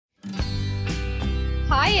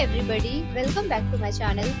Hi everybody, welcome back to my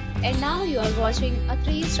channel, and now you are watching a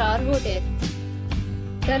 3-star hotel.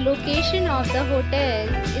 The location of the hotel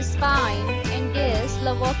is fine and guests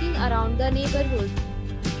love walking around the neighborhood.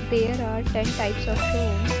 There are 10 types of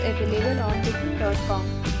rooms available on booking.com.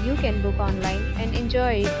 You can book online and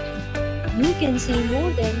enjoy it. You can see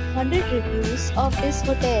more than 100 reviews of this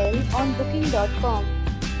hotel on booking.com.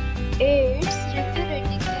 Its review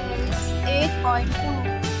rating is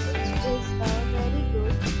 8.2, which is very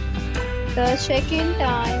good. The check-in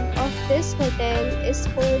time of this hotel is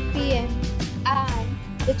 4 p.m. and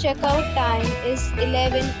the checkout time is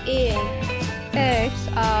 11 a.m. Pets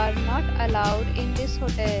are not allowed in this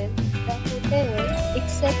hotel. The hotel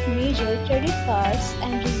accepts major credit cards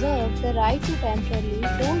and reserves the right to temporarily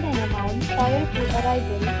hold an amount prior to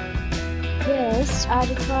arrival. Guests are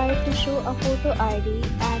required to show a photo ID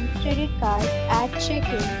and credit card at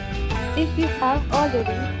check-in. If you have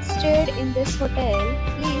already stayed in this hotel,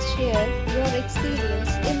 please share your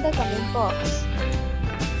experience in the comment box.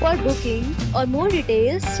 For booking or more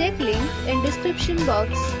details, check link in description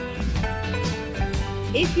box.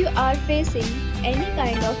 If you are facing any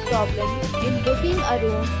kind of problem in booking a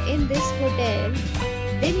room in this hotel,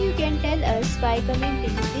 then you can tell us by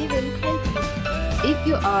commenting. We will help you. If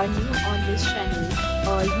you are new on this channel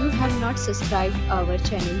or you have not subscribed our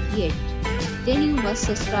channel yet, then you must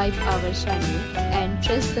subscribe our channel and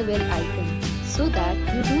press the bell icon so that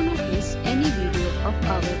you do not miss any video of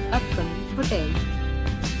our upcoming hotel.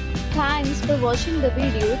 Thanks for watching the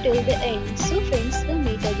video till the end. So friends, we'll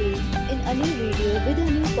meet again in a new video with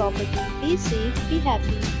a new property. Be safe, be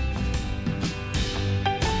happy.